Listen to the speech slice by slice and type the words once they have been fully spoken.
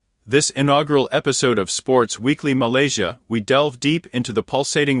This inaugural episode of Sports Weekly Malaysia, we delve deep into the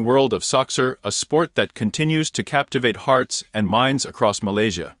pulsating world of soccer, a sport that continues to captivate hearts and minds across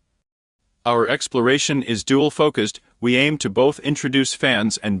Malaysia. Our exploration is dual-focused. We aim to both introduce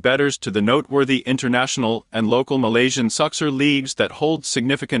fans and bettors to the noteworthy international and local Malaysian soccer leagues that hold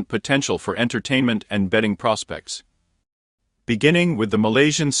significant potential for entertainment and betting prospects. Beginning with the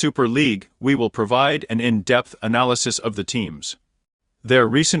Malaysian Super League, we will provide an in-depth analysis of the teams, their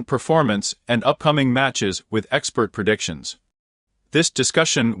recent performance, and upcoming matches with expert predictions. This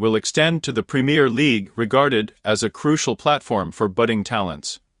discussion will extend to the Premier League, regarded as a crucial platform for budding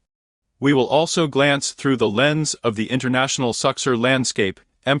talents. We will also glance through the lens of the international soccer landscape,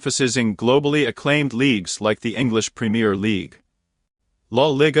 emphasizing globally acclaimed leagues like the English Premier League, La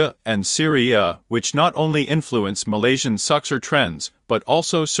Liga, and Serie A, which not only influence Malaysian soccer trends, but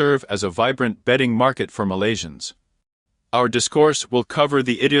also serve as a vibrant betting market for Malaysians. Our discourse will cover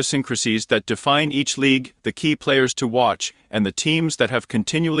the idiosyncrasies that define each league, the key players to watch, and the teams that have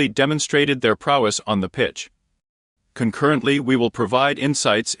continually demonstrated their prowess on the pitch. Concurrently, we will provide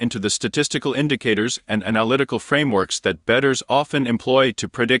insights into the statistical indicators and analytical frameworks that bettors often employ to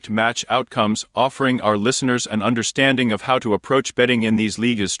predict match outcomes, offering our listeners an understanding of how to approach betting in these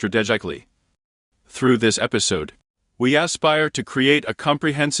leagues strategically. Through this episode, we aspire to create a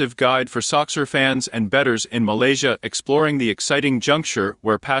comprehensive guide for soccer fans and bettors in Malaysia, exploring the exciting juncture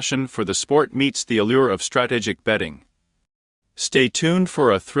where passion for the sport meets the allure of strategic betting. Stay tuned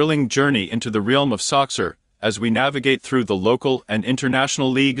for a thrilling journey into the realm of soccer as we navigate through the local and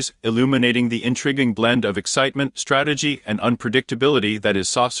international leagues, illuminating the intriguing blend of excitement, strategy, and unpredictability that is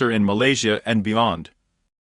soccer in Malaysia and beyond.